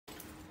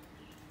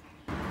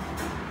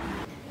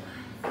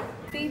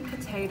fluffy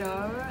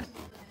potato.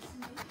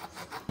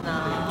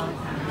 Nah.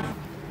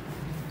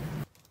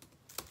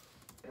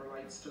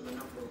 Relates to the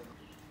number of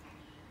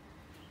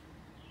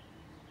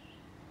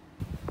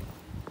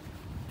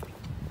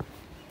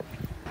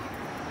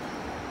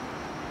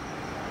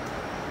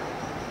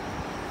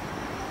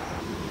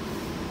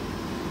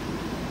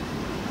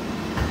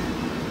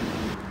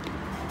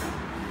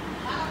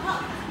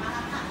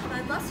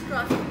my bus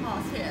drives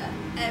past here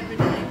every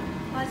day.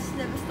 I just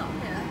never stop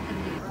here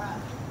every day.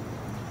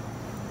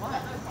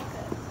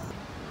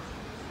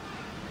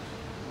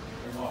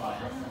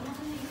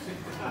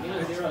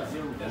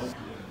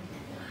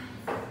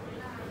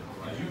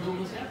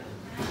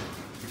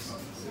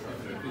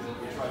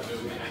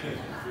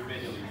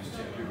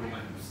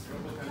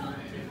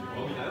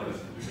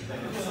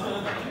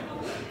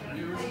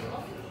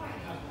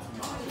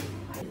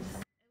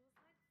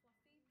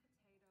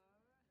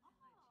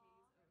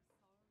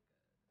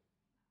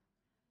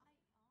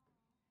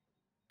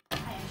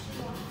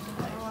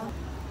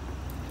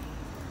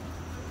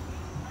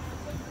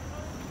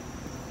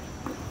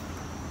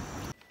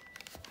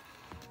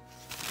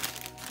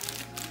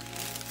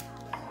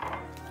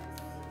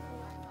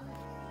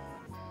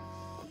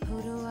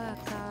 Who do I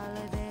call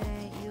if it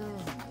ain't you?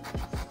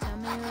 Tell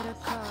me who to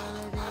call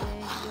if it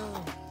ain't you.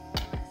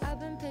 I've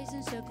been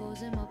pacing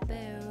circles in my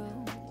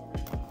bedroom.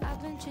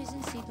 I've been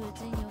chasing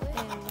secrets in your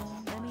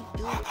headroom. Let me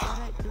do what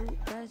I do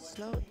best.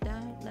 Slow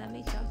down, let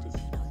me talk to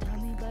you. Don't tell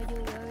me about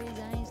your worries,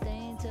 I ain't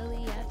staying till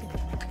the afternoon.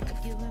 I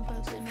left you in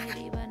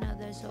proximity, but now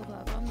they're so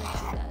far from the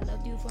truth. I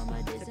loved you from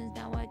a distance,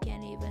 now I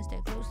can't even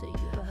stay close to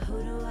you. But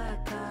who do I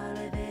call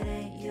if it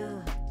ain't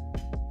you?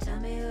 Tell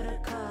me who to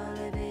call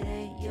if it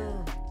ain't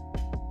you.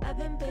 I've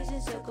been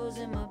pacing circles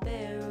in my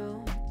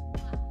bedroom.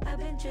 I've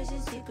been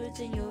chasing secrets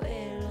in your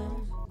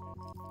heirlooms.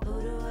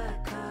 Who do I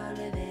call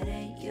if it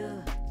ain't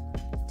you?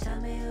 Tell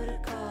me who to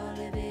call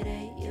if it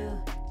ain't you.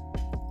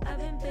 I've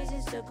been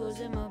pacing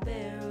circles in my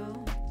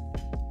bedroom.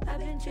 I've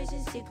been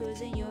chasing secrets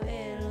in your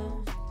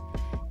heirlooms.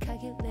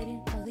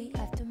 Calculating all the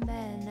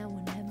aftermath. Now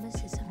when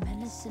nemesis, a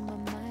menace in my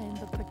mind,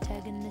 but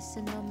protagonist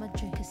in all my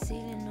drink, a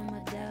ceiling on my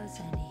doubts.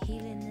 I need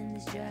healing in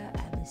this drought.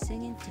 I've been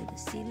singing to the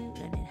ceiling,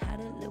 learning how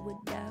to live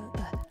with doubt.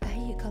 I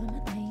hear you calling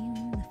my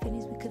name, the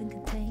feelings we couldn't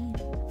contain,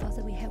 flaws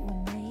that we had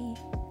were made.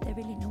 There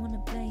really no one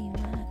to blame.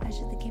 My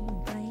ashes that came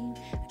from flame.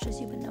 I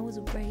trust you, but I was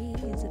afraid.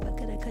 If I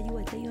could, I'd call you,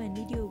 I'd tell you I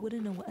need you. I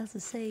wouldn't know what else to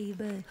say.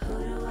 But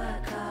who do I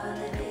call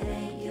if it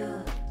ain't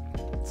you?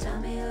 Tell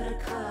me who to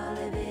call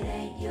if it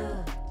ain't you.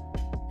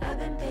 I've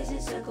been pacing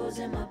circles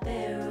in my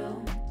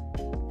bedroom.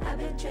 I've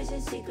been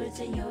tracing secrets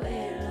in your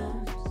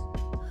heirlooms.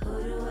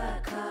 Who do I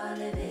call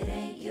if it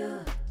ain't you?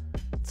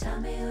 Tell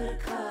me who to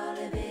call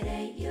if it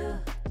ain't you.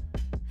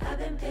 I've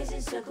been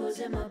pacing circles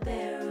in my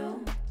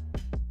bedroom.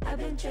 I've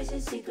been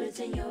tracing secrets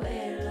in your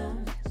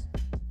heirlooms.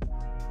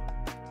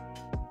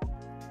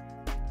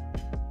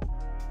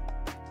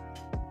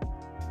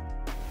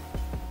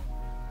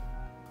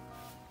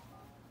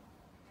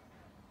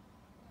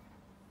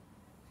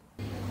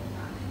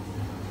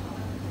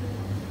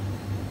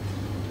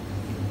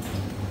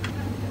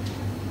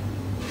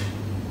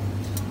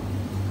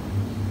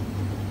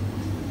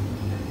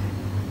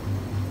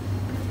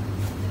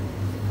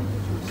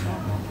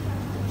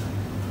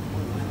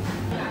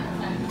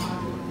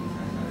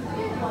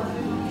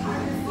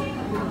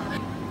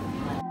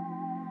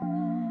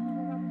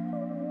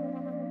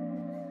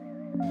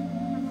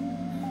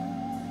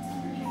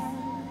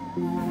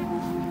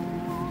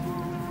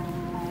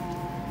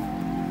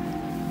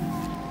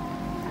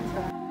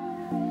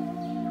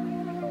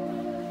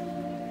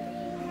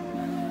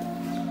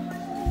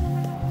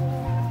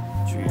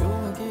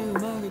 조용하게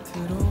음악을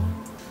틀어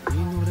이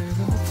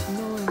노래가 혹시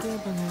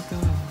너에게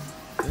반할까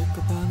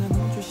될까봐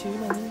나는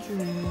조심하는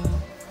중이야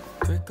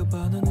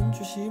될까봐 나는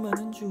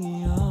조심하는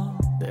중이야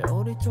내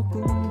어릴 적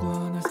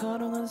꿈과 날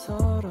사랑한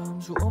사람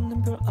수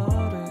없는 별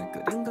아래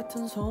그림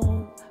같은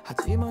섬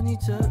하지만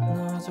이제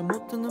나 잠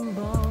못 드는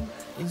밤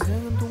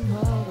인생은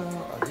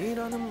동화가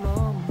아니라는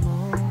맘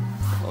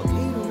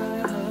어디로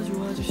가야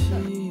하죠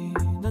아저씨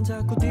난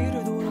자꾸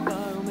뒤를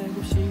돌아봐요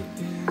맥없이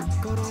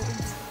걸어온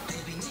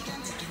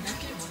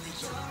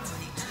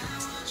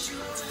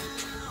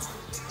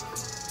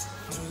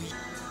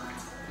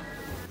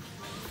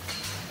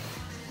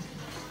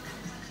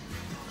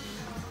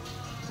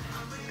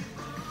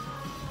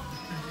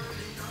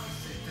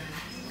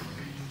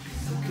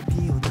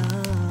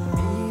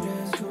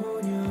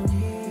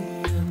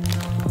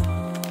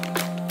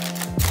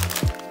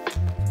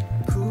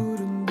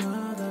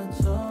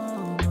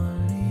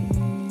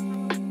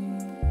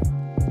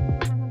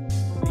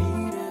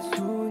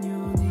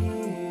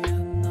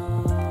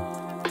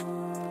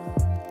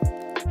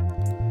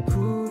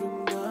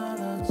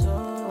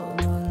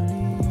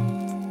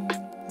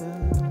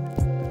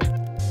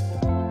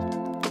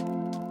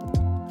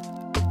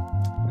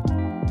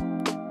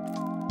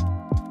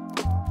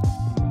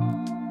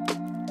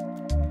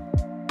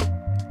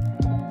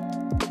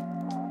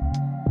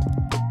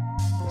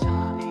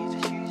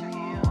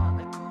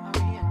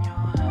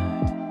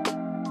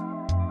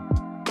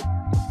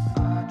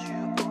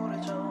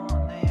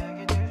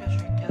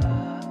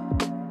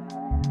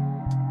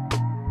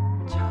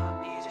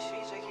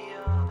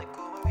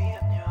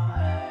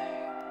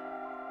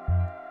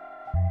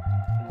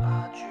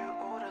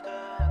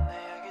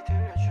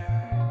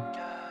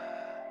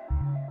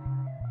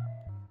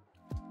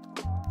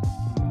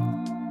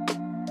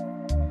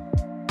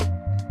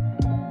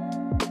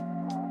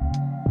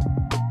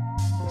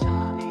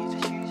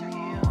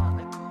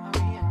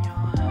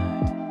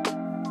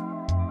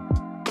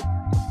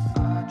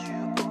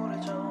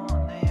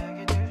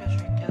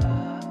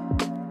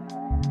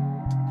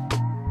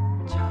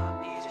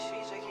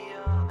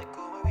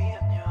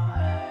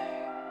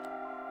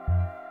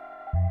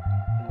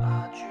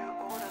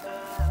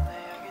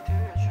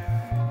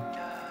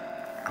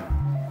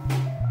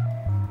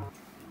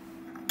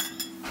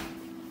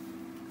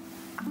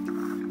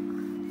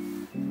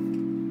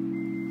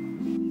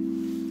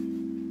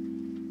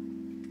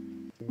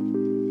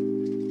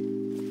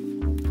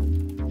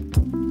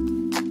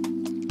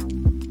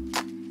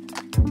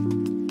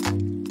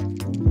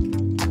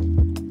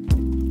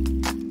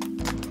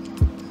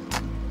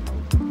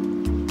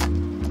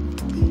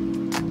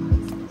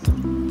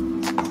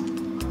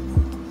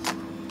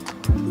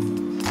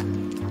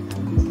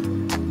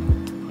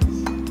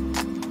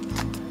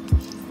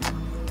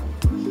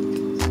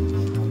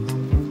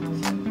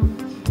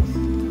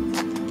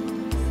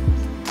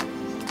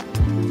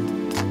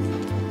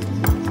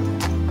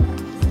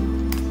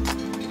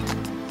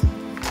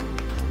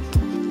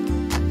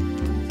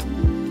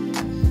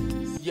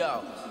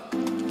Yo.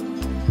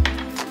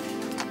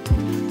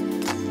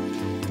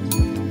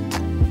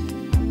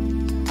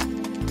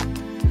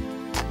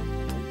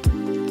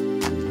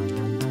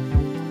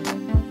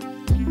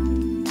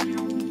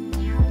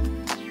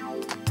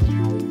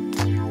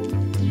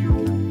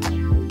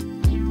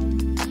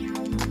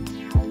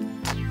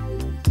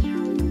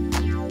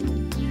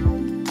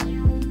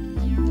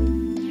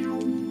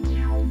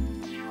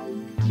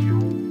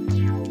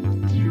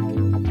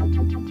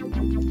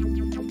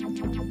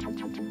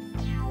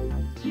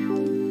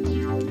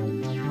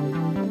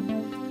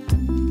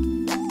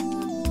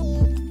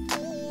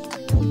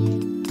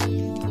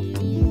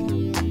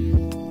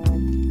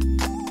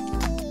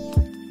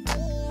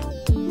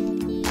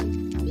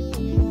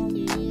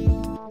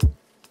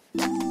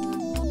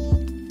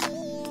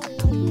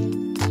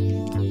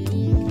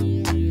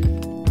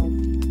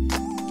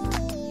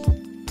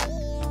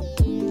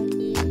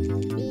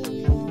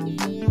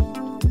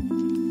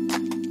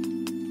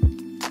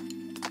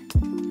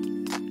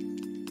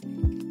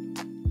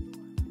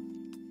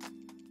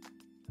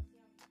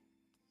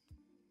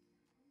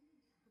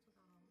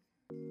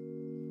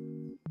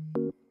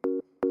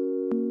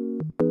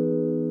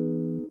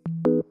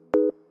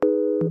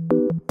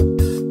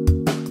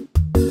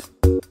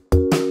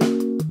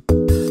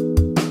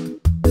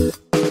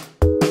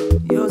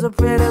 You's a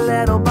pretty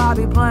little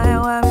Bobby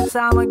playing every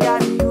time I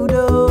got you, you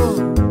do.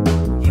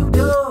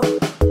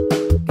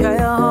 Girl,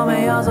 you hold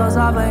me on so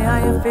softly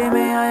and you feed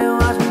me and you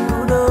watch me,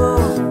 you do.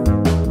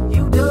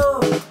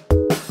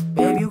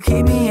 Babe, you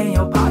keep me in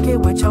your pocket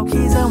with your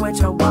keys and with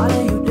your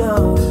wallet, you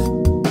do.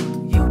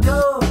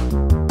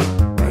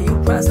 Girl,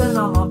 you pressing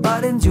on my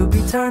buttons, you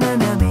be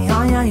turning at me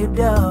on, yeah, you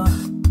do.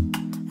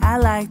 I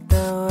like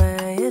the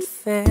way it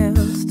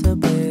feels to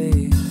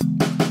be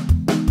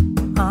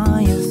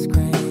on your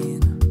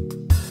screen,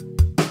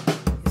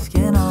 your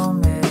skin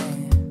on me.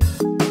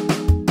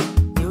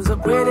 You's a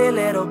pretty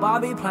little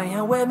Barbie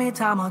playing with me,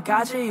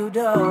 Tamagotchi, you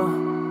do.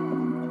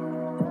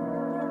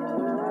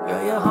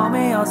 Girl, you hold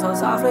me oh so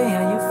softly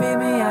and you feed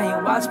me and you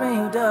watch me,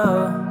 you do.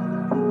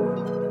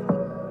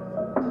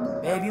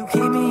 Babe, you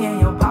keep me in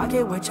your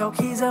pocket with your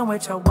keys and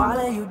with your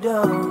wallet, you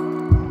do.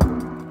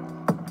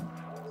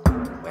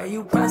 Where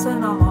you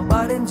pressing on my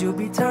buttons, you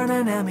be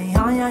turning at me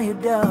on, yeah, you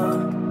do.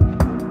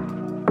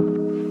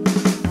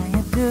 Yeah,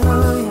 you do,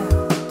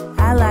 yeah.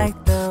 I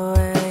like the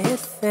way it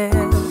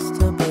feels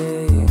to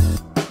be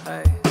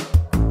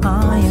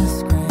on your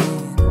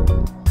screen,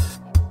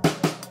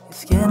 your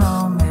skin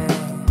on me,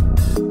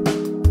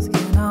 your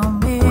skin on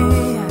me,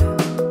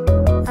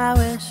 yeah. I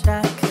wish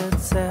I could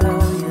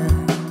tell you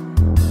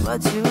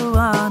what you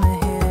wanna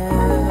hear.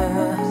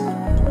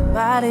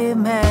 Body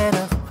made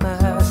of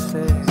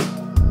plastic,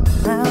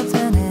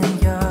 melting in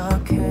your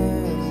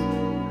kiss.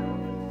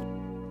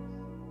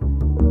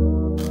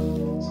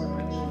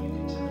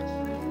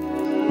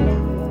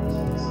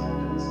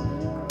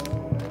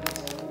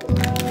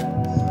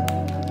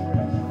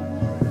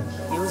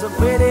 You's a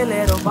pretty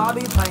little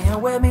Barbie playing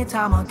with me,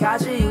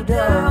 Tamagotchi, you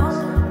do.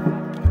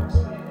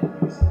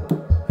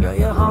 Girl,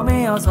 you hold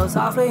me oh so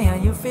softly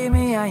and you feed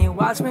me and you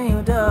watch me,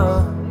 you do.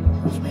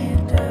 Watch me, you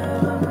do.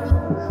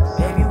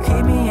 Babe, you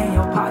keep me in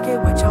your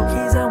pocket with your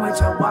keys and with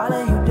your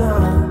wallet, you